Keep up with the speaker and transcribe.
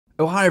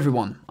Oh hi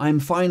everyone, I am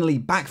finally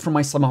back from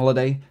my summer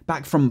holiday,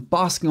 back from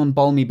basking on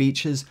balmy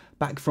beaches,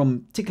 back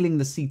from tickling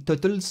the sea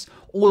turtles,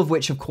 all of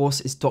which of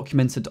course is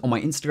documented on my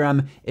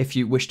Instagram. If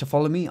you wish to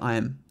follow me, I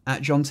am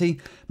 @JonT.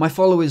 My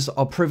followers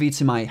are privy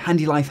to my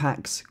handy life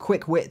hacks,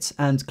 quick wit,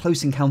 and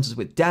close encounters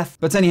with death.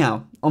 But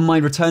anyhow, on my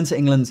return to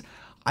England,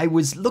 I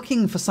was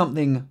looking for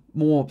something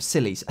more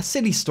silly, a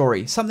silly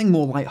story, something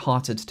more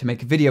lighthearted to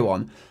make a video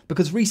on,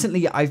 because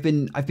recently I've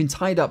been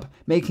tied up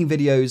making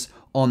videos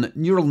on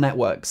neural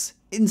networks,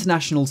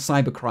 international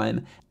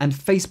cybercrime, and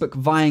Facebook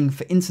vying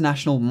for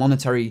international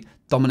monetary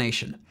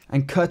domination.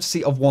 And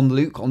courtesy of one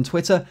Luke on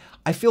Twitter,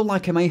 I feel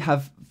like I may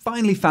have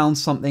finally found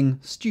something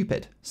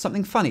stupid,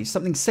 something funny,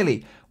 something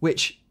silly,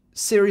 which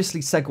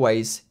seriously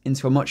segues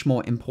into a much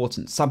more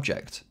important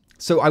subject.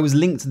 So I was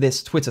linked to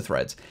this Twitter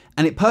thread,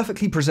 and it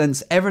perfectly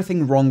presents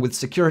everything wrong with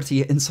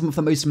security in some of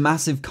the most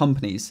massive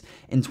companies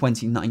in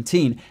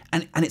 2019.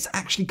 And it's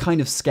actually kind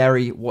of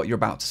scary what you're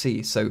about to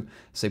see, so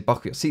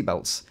buckle your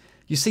seatbelts.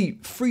 You see,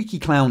 Freaky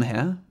Clown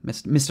here,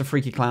 Mr.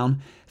 Freaky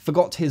Clown,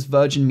 forgot his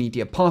Virgin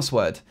Media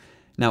password.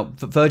 Now,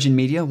 Virgin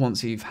Media,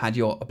 once you've had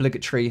your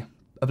obligatory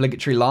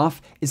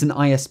laugh, is an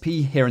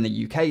ISP here in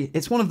the UK.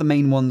 It's one of the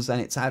main ones,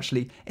 and it's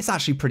actually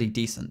pretty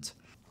decent.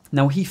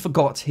 Now, he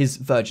forgot his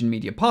Virgin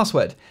Media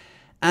password,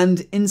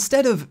 and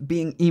instead of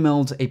being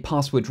emailed a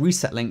password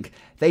reset link,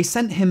 they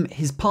sent him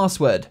his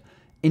password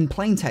in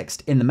plain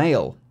text in the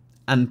mail.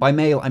 And by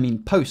mail, I mean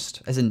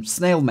post, as in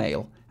snail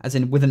mail, as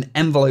in with an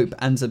envelope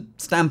and a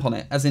stamp on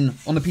it, as in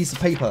on a piece of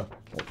paper,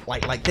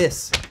 like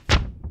this.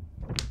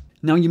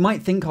 Now, you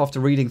might think after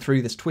reading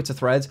through this Twitter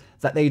thread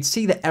that they'd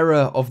see the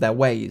error of their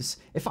ways.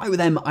 If I were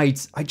them, I'd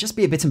just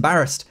be a bit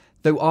embarrassed,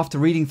 though after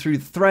reading through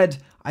the thread,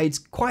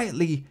 I'd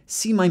quietly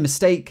see my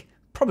mistake,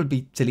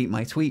 probably delete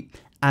my tweet,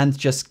 and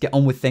just get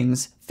on with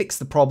things, fix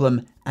the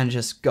problem, and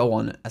just go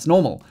on as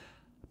normal.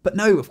 But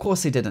no, of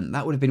course they didn't.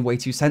 That would have been way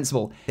too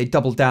sensible. They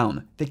doubled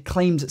down. They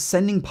claimed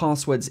sending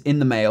passwords in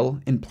the mail,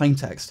 in plain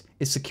text,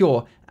 is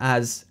secure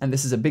as, and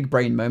this is a big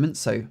brain moment,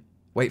 so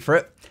wait for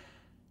it,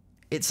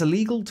 it's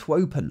illegal to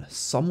open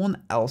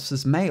someone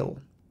else's mail.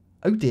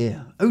 Oh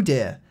dear, oh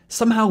dear.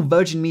 Somehow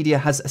Virgin Media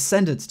has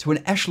ascended to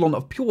an echelon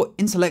of pure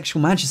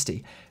intellectual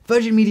majesty.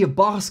 Virgin Media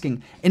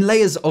basking in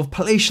layers of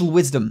palatial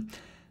wisdom.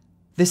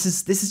 This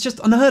is just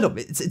unheard of.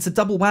 It's a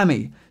double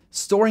whammy.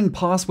 Storing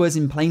passwords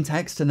in plain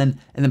text and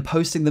then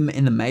posting them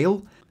in the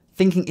mail,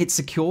 thinking it's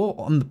secure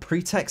on the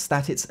pretext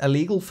that it's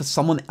illegal for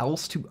someone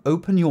else to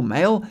open your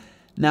mail.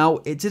 Now,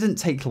 it didn't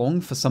take long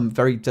for some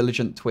very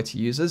diligent Twitter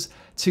users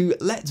to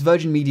let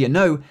Virgin Media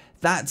know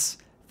that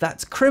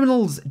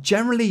criminals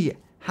generally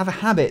have a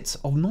habit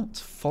of not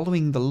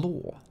following the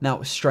law.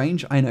 Now,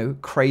 strange, I know,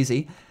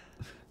 crazy,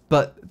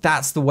 but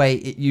that's the way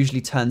it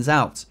usually turns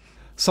out.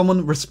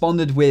 Someone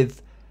responded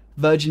with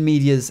Virgin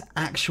Media's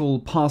actual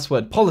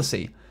password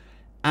policy,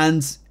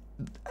 and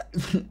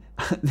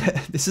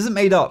this isn't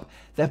made up.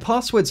 Their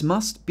passwords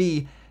must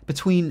be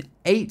between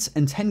 8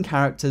 and 10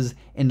 characters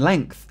in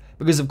length,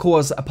 because of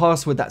course a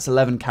password that's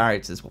 11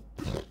 characters, well,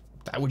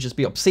 that would just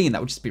be obscene,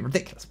 that would just be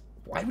ridiculous.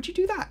 Why would you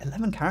do that?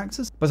 11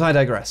 characters? But I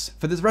digress.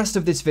 For the rest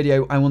of this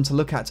video, I want to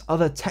look at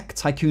other tech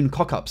tycoon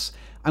cock-ups.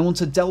 I want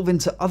to delve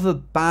into other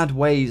bad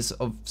ways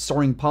of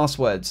storing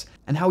passwords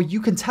and how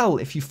you can tell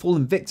if you've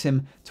fallen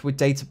victim to a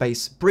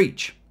database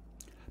breach.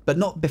 But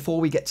not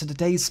before we get to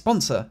today's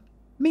sponsor,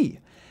 me.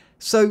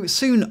 So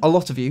soon, a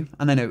lot of you,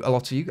 and I know a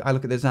lot of you, I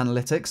look at those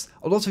analytics,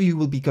 a lot of you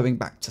will be going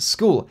back to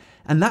school,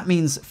 and that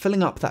means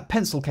filling up that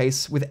pencil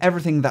case with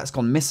everything that's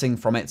gone missing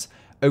from it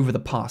over the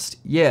past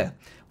year.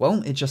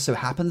 Well, it just so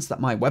happens that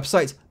my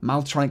website,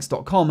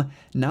 Maltronics.com,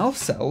 now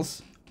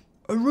sells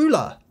a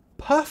ruler.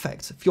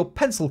 Perfect for your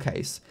pencil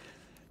case.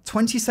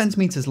 20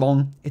 centimeters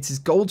long, it is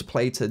gold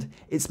plated,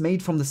 it's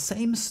made from the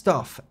same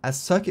stuff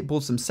as circuit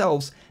boards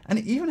themselves, and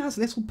it even has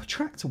a little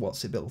protractor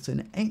what's it built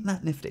in. Ain't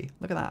that nifty?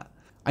 Look at that.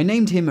 I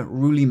named him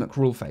Ruly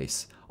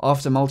McRuleface,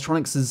 after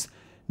Maltronics'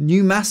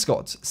 new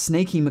mascot,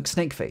 Snakey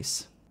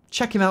McSnakeface.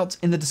 Check him out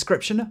in the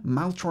description,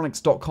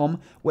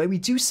 Maltronics.com, where we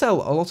do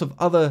sell a lot of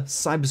other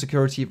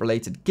cybersecurity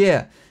related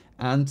gear,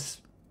 and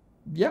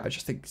yeah, I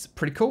just think it's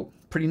pretty cool,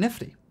 pretty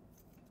nifty.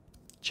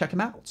 Check him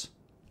out.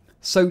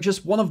 So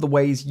just one of the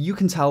ways you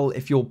can tell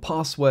if your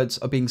passwords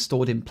are being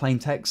stored in plain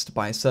text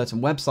by a certain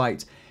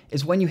website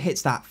is when you hit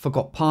that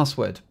forgot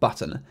password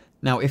button.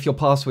 Now, if your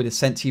password is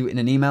sent to you in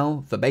an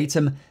email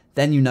verbatim,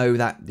 then you know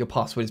that your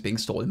password is being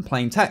stored in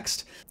plain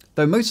text.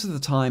 Though most of the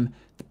time,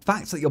 the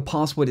fact that your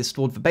password is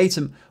stored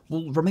verbatim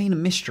will remain a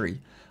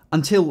mystery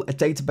until a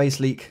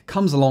database leak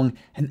comes along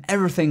and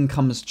everything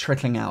comes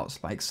trickling out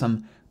like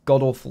some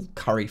god-awful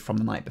curry from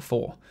the night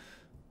before.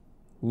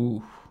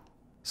 Ooh.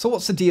 So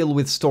what's the deal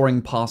with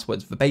storing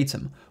passwords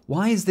verbatim?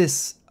 Why is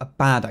this a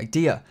bad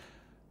idea?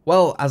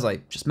 Well, as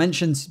I just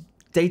mentioned,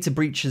 data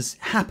breaches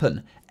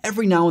happen.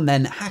 Every now and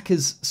then,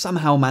 hackers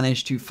somehow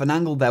manage to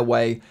finagle their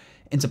way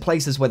into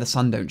places where the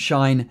sun don't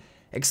shine,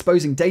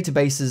 exposing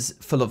databases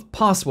full of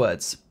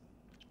passwords.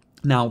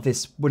 Now,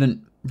 this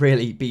wouldn't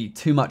really be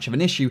too much of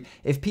an issue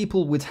if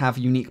people would have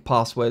unique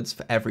passwords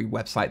for every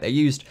website they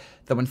used,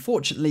 though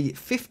unfortunately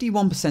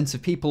 51%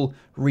 of people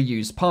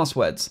reuse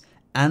passwords.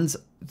 And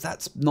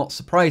that's not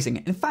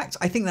surprising. In fact,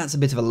 I think that's a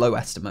bit of a low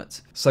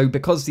estimate. So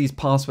because these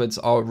passwords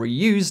are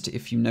reused,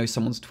 if you know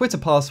someone's Twitter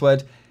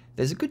password,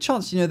 there's a good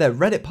chance you know their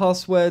Reddit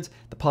password,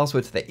 the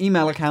password to their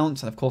email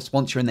account, and of course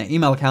once you're in their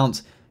email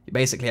account, you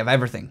basically have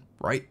everything,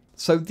 right?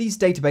 So these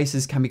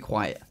databases can be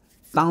quite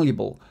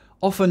valuable.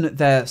 Often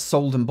they're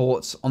sold and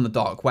bought on the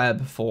dark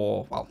web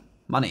for, well,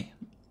 money.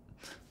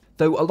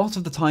 Though a lot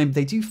of the time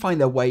they do find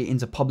their way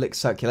into public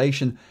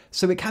circulation,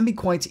 so it can be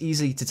quite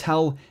easy to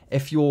tell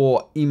if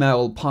your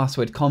email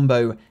password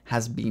combo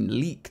has been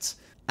leaked.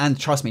 And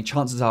trust me,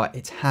 chances are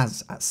it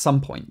has at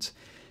some point.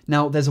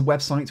 Now, there's a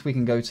website we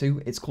can go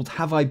to. It's called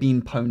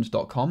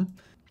haveibeenpwned.com.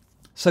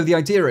 So the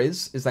idea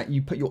is that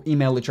you put your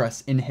email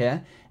address in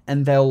here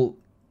and they'll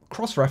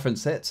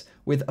cross-reference it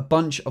with a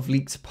bunch of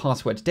leaked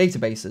password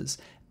databases.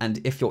 And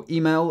if your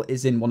email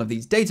is in one of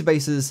these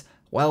databases,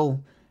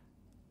 well,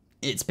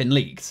 it's been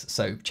leaked,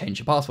 so change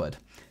your password.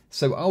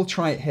 So I'll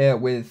try it here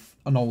with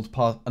an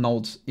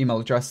old email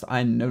address that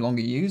I no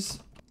longer use.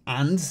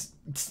 And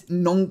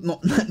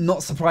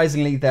not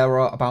surprisingly, there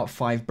are about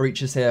 5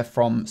 breaches here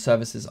from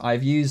services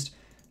I've used.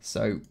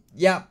 So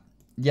yeah,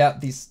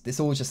 this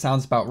all just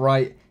sounds about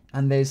right.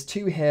 And there's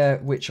 2 here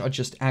which are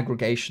just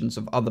aggregations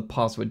of other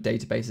password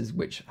databases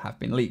which have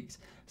been leaked.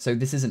 So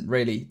this isn't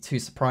really too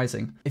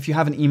surprising. If you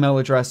have an email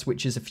address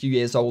which is a few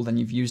years old and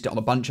you've used it on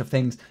a bunch of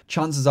things,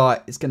 chances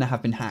are it's going to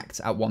have been hacked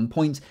at one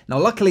point. Now,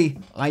 luckily,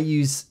 I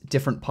use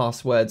different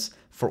passwords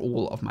for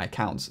all of my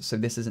accounts, so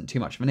this isn't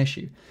too much of an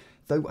issue.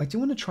 Though I do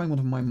want to try one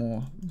of my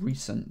more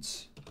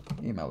recent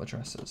email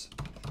addresses.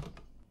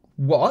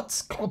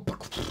 What?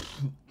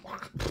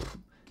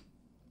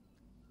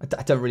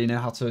 I don't really know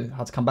how to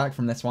come back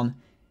from this one.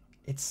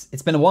 It's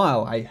been a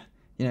while.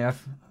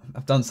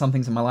 I've done some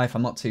things in my life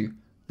I'm not too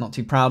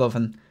proud of,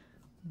 and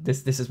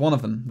this is one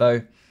of them.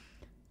 Though,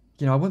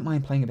 I wouldn't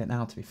mind playing a bit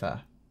now, to be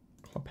fair.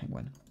 Club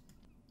Penguin.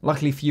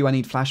 Luckily for you, I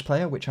need Flash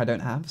Player, which I don't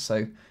have,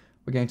 so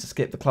we're going to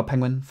skip the Club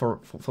Penguin for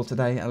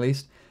today, at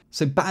least.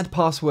 So bad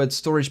password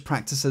storage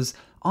practices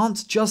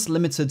aren't just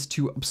limited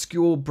to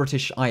obscure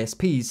British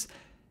ISPs.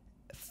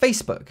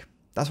 Facebook,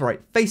 that's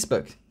right,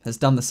 Facebook has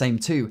done the same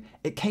too.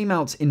 It came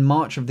out in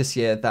March of this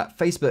year that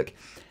Facebook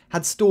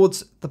had stored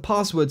the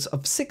passwords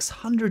of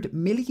 600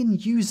 million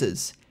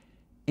users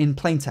in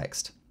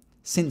plaintext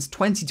since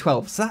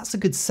 2012. So that's a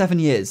good 7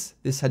 years.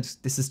 This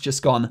has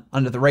just gone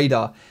under the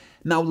radar.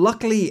 Now,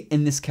 luckily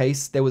in this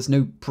case, there was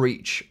no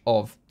breach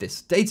of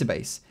this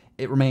database.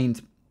 It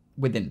remained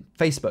within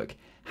Facebook.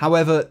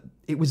 However,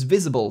 it was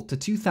visible to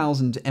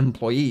 2,000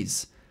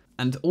 employees.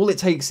 And all it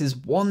takes is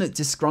one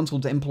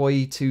disgruntled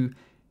employee to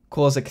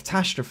cause a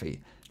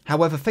catastrophe.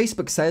 However,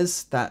 Facebook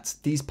says that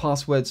these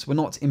passwords were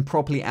not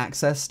improperly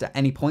accessed at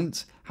any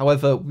point.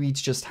 However, we'd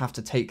just have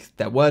to take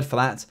their word for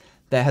that.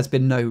 There has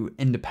been no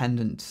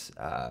independent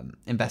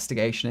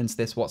investigation into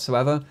this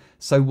whatsoever,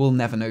 so we'll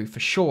never know for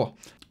sure.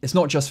 It's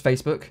not just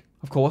Facebook,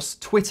 of course.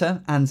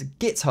 Twitter and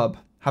GitHub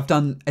have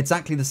done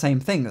exactly the same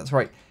thing. That's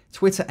right,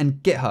 Twitter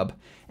and GitHub.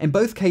 In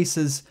both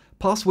cases,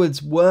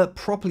 passwords were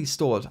properly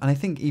stored, and I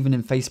think even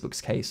in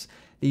Facebook's case,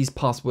 these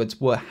passwords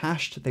were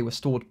hashed, they were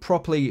stored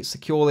properly,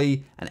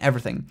 securely, and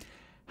everything.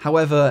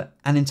 However,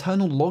 an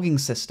internal logging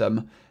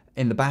system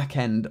in the back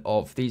end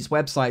of these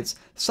websites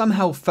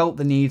somehow felt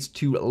the need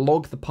to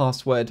log the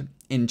password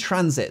in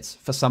transit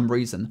for some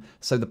reason.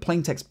 So the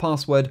plaintext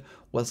password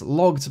was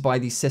logged by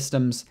these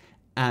systems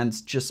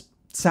and just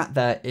sat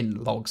there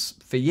in logs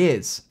for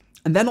years.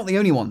 And they're not the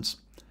only ones.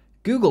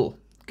 Google,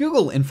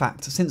 in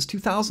fact, since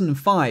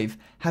 2005,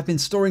 have been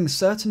storing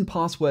certain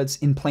passwords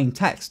in plain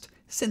text.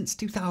 Since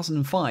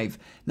 2005.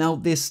 Now,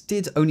 this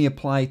did only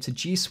apply to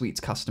G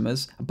Suite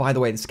customers. By the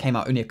way, this came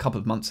out only a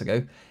couple of months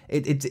ago.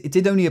 It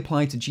did only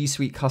apply to G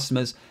Suite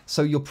customers,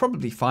 so you're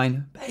probably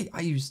fine. Hey, I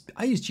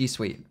use G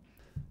Suite.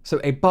 So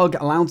a bug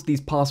allowed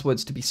these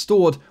passwords to be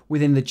stored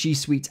within the G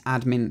Suite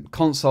admin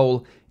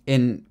console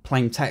in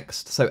plain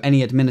text. So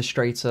any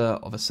administrator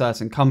of a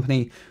certain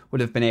company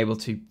would have been able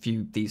to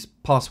view these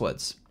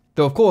passwords.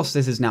 Though, of course,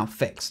 this is now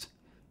fixed.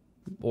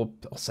 Or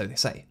so they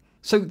say.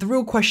 So the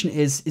real question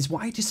is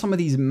why do some of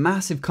these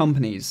massive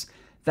companies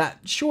that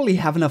surely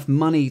have enough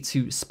money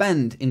to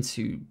spend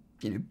into,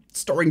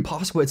 storing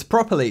passwords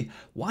properly,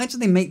 why do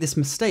they make this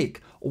mistake?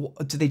 Or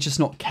do they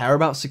just not care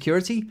about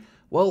security?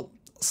 Well,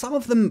 some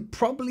of them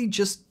probably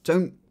just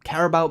don't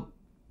care about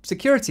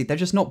security. They're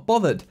just not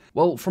bothered.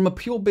 Well, from a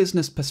pure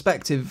business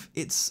perspective,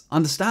 it's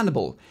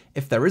understandable.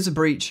 If there is a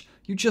breach,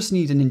 you just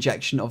need an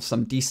injection of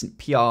some decent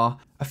PR,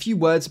 a few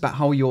words about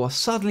how you're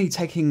suddenly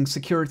taking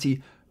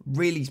security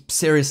really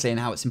seriously and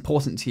how it's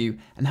important to you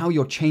and how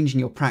you're changing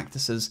your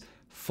practices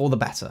for the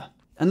better.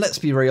 And let's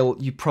be real,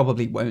 you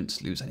probably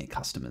won't lose any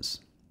customers.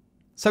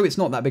 So it's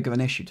not that big of an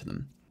issue to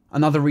them.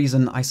 Another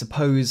reason, I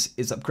suppose,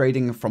 is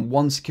upgrading from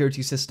one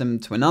security system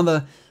to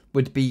another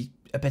would be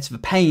a bit of a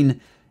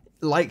pain.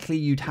 Likely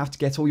you'd have to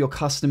get all your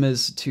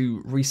customers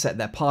to reset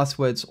their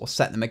passwords or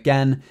set them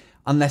again.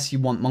 unless you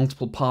want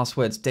multiple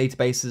passwords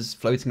databases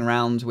floating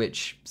around,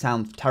 which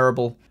sound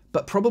terrible.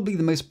 But probably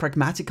the most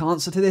pragmatic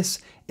answer to this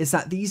is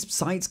that these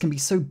sites can be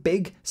so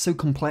big, so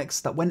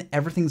complex, that when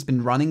everything's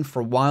been running for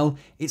a while,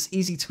 it's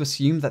easy to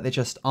assume that there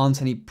just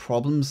aren't any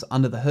problems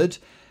under the hood.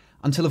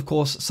 Until, of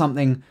course,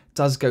 something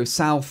does go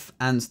south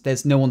and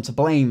there's no one to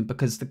blame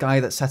because the guy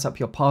that set up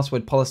your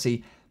password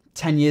policy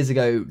 10 years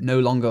ago no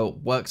longer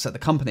works at the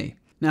company.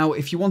 Now,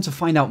 if you want to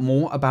find out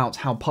more about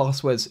how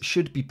passwords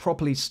should be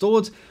properly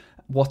stored,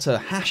 what a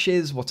hash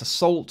is, what a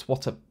salt,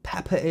 what a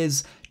pepper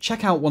is,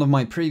 check out one of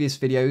my previous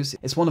videos.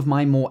 It's one of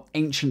my more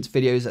ancient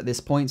videos at this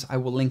point. I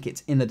will link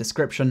it in the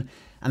description,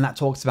 and that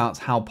talks about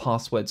how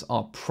passwords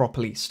are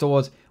properly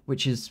stored,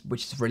 which is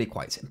really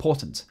quite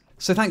important.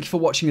 So thank you for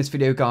watching this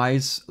video,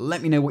 guys.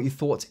 Let me know what you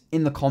thought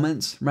in the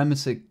comments. Remember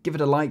to give it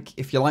a like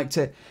if you liked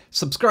it,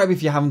 subscribe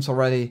if you haven't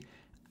already,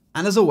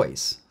 and as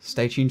always,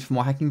 stay tuned for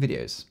more hacking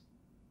videos.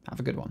 Have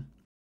a good one.